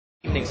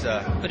Good evening,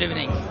 sir. Good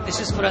evening.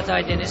 This is Firat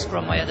Aydeniz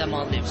from Ayada,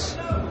 Maldives.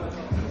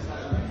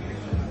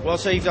 Well,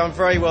 so you've done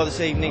very well this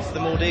evening for the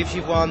Maldives.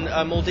 You've won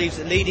Maldives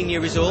leading new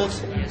resort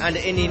and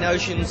Indian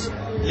Ocean's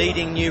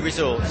leading new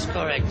resort. That's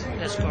correct.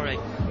 That's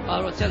correct.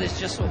 Our hotel is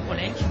just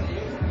opening.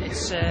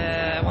 It's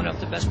one of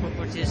the best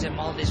properties in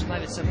Maldives.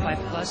 It's a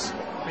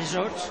 5+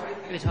 resort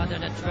with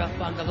 112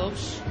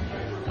 bungalows.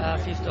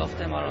 50 of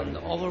them are on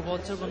the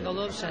overwater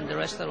bungalows and the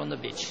rest are on the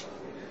beach.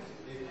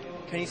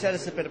 Can you tell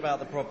us a bit about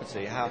the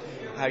property, how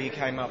you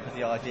came up with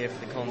the idea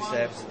for the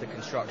concept, the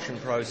construction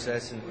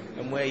process,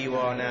 and where you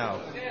are now?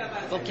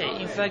 Okay,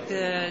 in fact,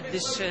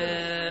 this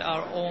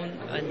our own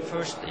and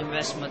first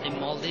investment in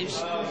Maldives.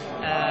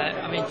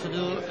 To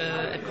do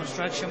a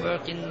construction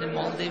work in the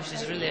Maldives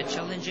is really a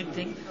challenging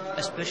thing,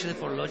 especially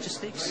for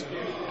logistics,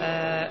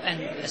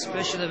 and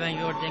especially when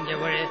you're doing a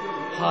very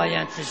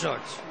high-end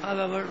resort.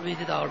 However, we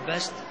did our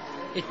best.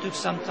 It took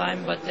some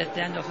time, but at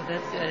the end of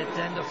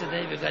the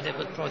day, we got a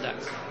good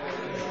product.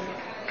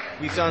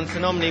 You've done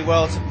phenomenally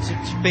well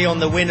to be on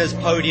the winners'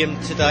 podium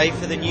today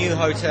for the new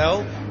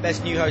hotel,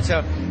 best new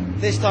hotel.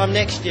 This time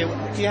next year,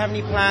 do you have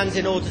any plans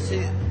in order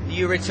to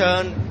you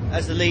return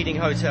as the leading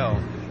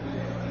hotel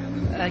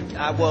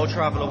at World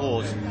Travel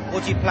Awards?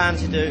 What do you plan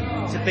to do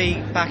to be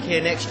back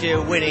here next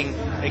year winning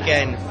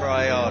again for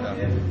Ayada?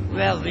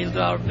 Well, we'll do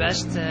our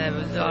best.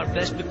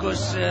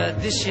 Because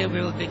this year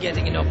we will be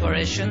getting in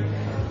operation.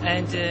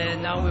 And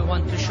now we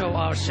want to show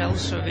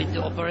ourselves with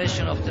the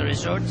operation of the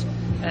resort.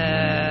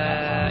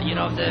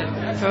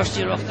 The first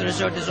year of the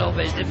resort is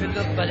always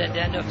difficult, but at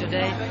the end of the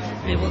day,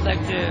 we would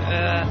like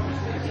to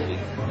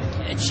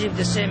achieve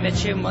the same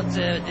achievement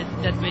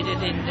that we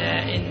did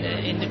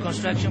in the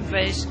construction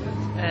phase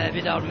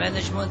with our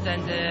management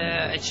and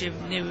achieve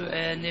new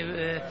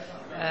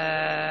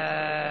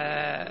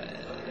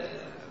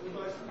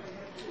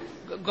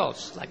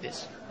goals like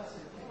this.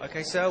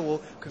 Okay, sir.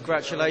 Well,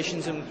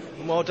 congratulations and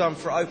well done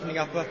for opening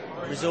up a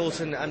resort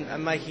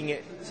and making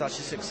it such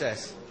a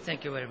success.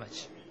 Thank you very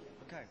much.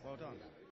 Okay, well done.